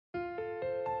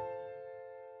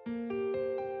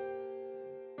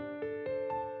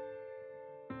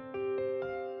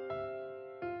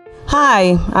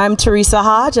Hi, I'm Teresa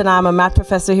Hodge, and I'm a math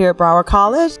professor here at Broward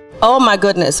College. Oh my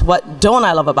goodness, what don't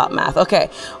I love about math? Okay,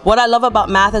 what I love about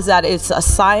math is that it's a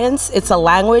science, it's a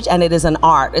language, and it is an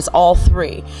art. It's all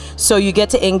three. So you get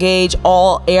to engage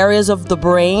all areas of the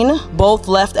brain, both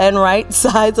left and right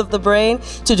sides of the brain,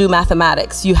 to do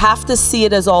mathematics. You have to see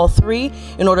it as all three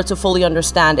in order to fully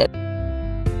understand it.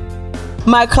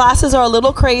 My classes are a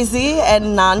little crazy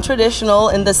and non-traditional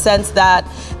in the sense that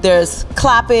there's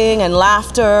clapping and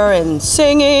laughter and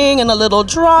singing and a little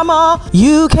drama.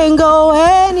 You can go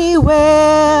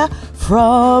anywhere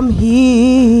from here.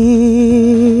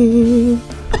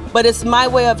 But it's my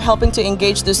way of helping to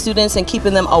engage the students and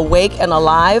keeping them awake and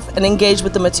alive and engaged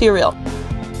with the material.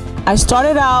 I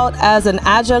started out as an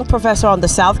adjunct professor on the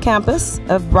South Campus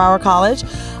of Broward College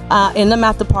in the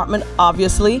math department,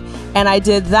 obviously, and I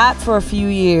did that for a few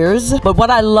years. But what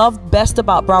I loved best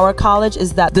about Broward College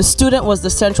is that the student was the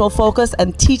central focus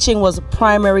and teaching was of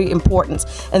primary importance,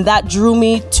 and that drew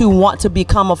me to want to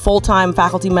become a full-time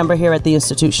faculty member here at the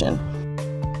institution.